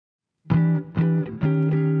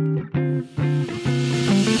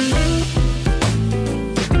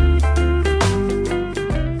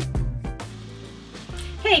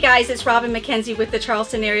guys, it's Robin McKenzie with the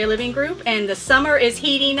Charleston Area Living Group, and the summer is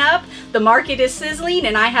heating up, the market is sizzling,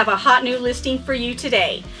 and I have a hot new listing for you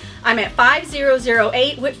today. I'm at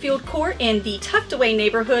 5008 Whitfield Court in the tucked away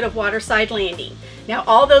neighborhood of Waterside Landing. Now,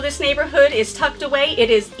 although this neighborhood is tucked away, it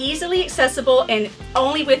is easily accessible and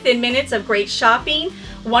only within minutes of great shopping,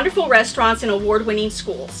 wonderful restaurants, and award-winning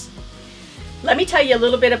schools. Let me tell you a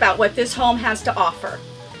little bit about what this home has to offer.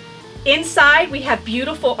 Inside, we have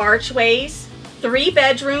beautiful archways,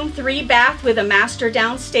 3-bedroom, 3-bath with a master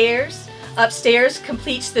downstairs. Upstairs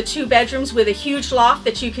completes the 2 bedrooms with a huge loft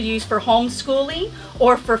that you could use for homeschooling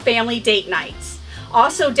or for family date nights.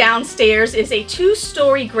 Also downstairs is a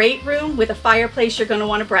 2-story great room with a fireplace you're going to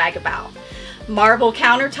want to brag about. Marble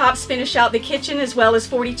countertops finish out the kitchen, as well as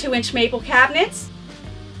 42-inch maple cabinets.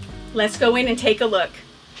 Let's go in and take a look.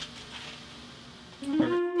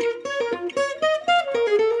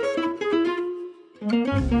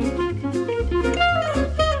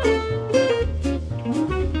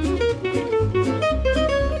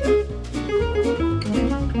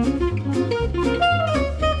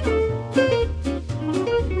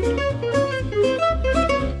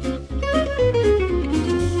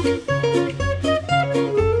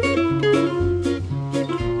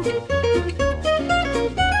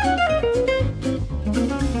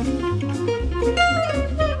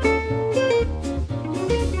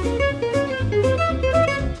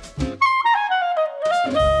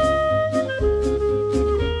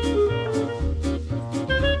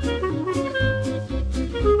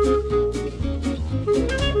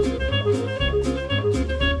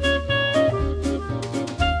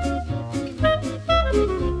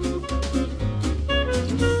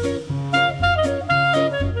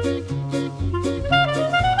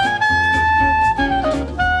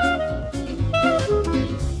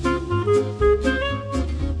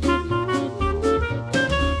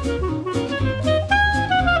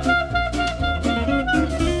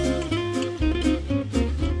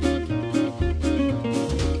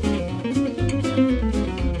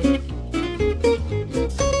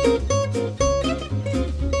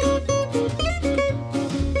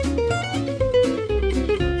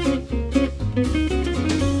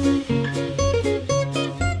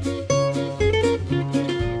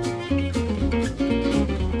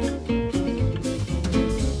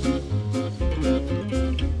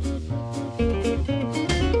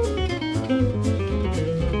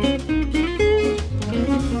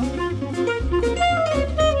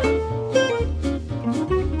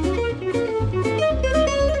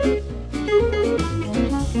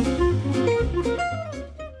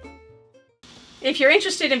 If you're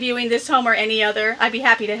interested in viewing this home or any other, I'd be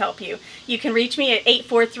happy to help you. You can reach me at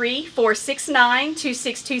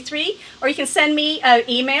 843-469-2623, or you can send me an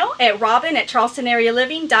email at robin@charlestonarea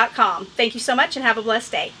living.com. Thank you so much and have a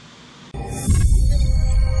blessed day.